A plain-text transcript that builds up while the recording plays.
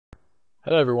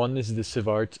Hello everyone, this is the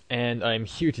Sivart, and I'm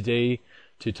here today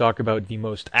to talk about the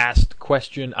most asked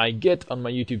question I get on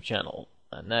my YouTube channel,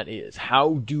 and that is,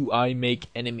 how do I make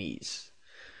enemies?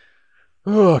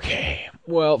 Okay,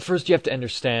 well, first you have to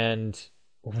understand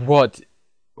what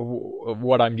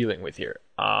I'm dealing with here.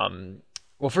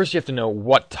 Well, first you have to know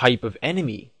what type of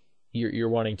enemy you're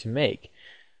wanting to make,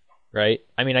 right?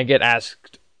 I mean, I get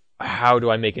asked, how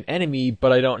do I make an enemy,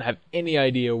 but I don't have any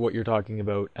idea what you're talking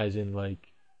about, as in, like,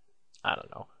 I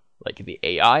don't know, like the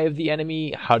AI of the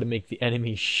enemy, how to make the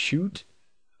enemy shoot,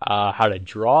 how to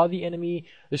draw the enemy.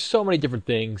 There's so many different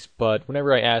things, but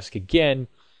whenever I ask again,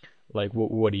 like,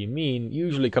 what do you mean?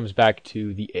 Usually comes back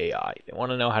to the AI. They want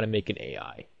to know how to make an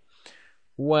AI.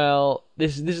 Well,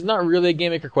 this is not really a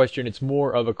game maker question. It's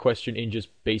more of a question in just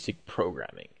basic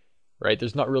programming, right?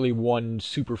 There's not really one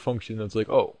super function that's like,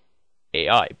 oh,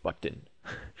 AI button.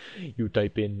 You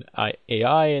type in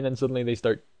AI, and then suddenly they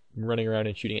start running around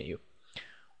and shooting at you.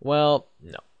 Well,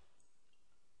 no.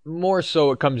 More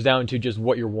so, it comes down to just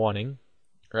what you're wanting,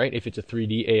 right? If it's a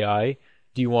 3D AI,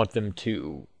 do you want them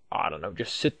to, I don't know,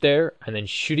 just sit there and then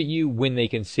shoot at you when they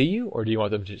can see you? Or do you want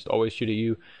them to just always shoot at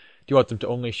you? Do you want them to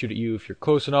only shoot at you if you're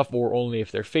close enough, or only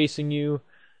if they're facing you?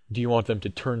 Do you want them to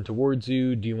turn towards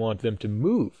you? Do you want them to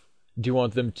move? Do you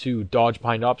want them to dodge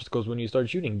behind obstacles when you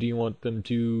start shooting? Do you want them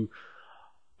to,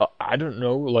 I don't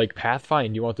know, like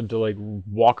pathfind? Do you want them to, like,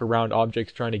 walk around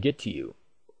objects trying to get to you?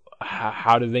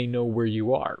 How do they know where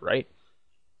you are, right?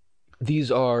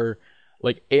 These are,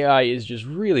 like, AI is just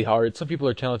really hard. Some people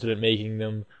are talented at making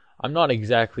them. I'm not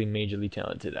exactly majorly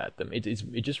talented at them. It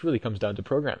just really comes down to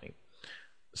programming.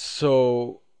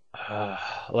 So,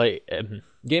 like,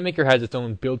 Game Maker has its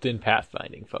own built-in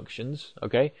pathfinding functions,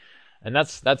 okay, and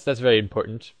that's very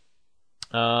important.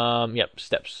 Yep,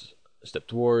 steps, step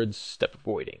towards, step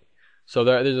avoiding. So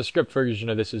there's a script version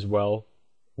of this as well,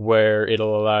 where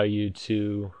it'll allow you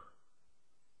to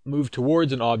move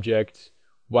towards an object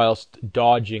whilst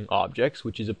dodging objects,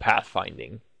 which is a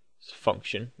pathfinding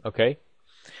function, okay?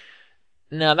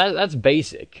 Now that's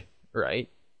basic, right?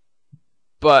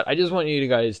 But I just want you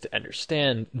guys to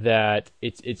understand that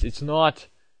it's not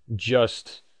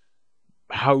just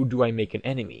how do I make an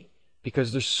enemy,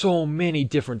 because there's so many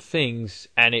different things,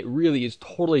 and it really is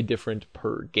totally different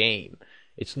per game.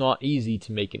 It's not easy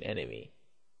to make an enemy,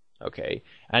 okay?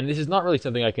 And this is not really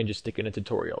something I can just stick in a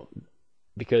tutorial,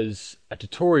 because a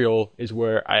tutorial is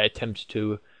where I attempt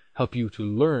to help you to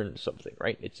learn something,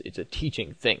 right? It's a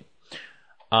teaching thing.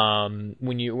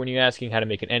 When you're asking how to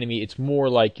make an enemy, it's more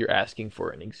like you're asking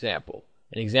for an example.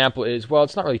 An example is, well,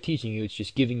 it's not really teaching you; it's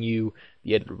just giving you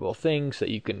the editable things so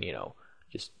that you can,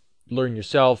 just learn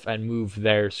yourself and move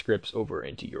their scripts over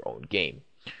into your own game.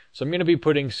 So I'm going to be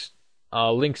putting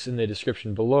links in the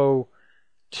description below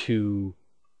to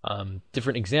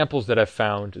different examples that I've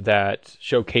found that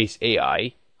showcase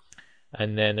AI,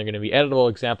 and then they're going to be editable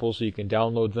examples, so you can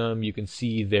download them, you can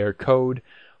see their code,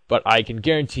 but I can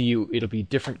guarantee you it'll be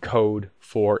different code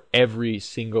for every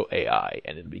single AI,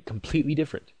 and it'll be completely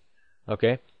different,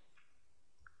 okay?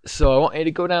 So I want you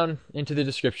to go down into the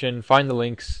description, find the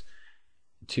links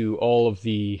to all of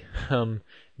the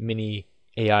mini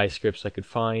AI scripts I could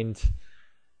find,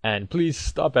 and please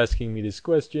stop asking me this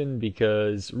question,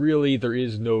 because really there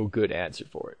is no good answer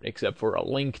for it, except for a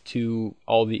link to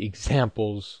all the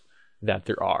examples that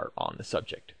there are on the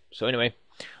subject. So anyway,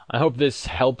 I hope this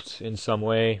helped in some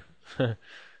way,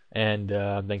 and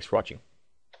thanks for watching.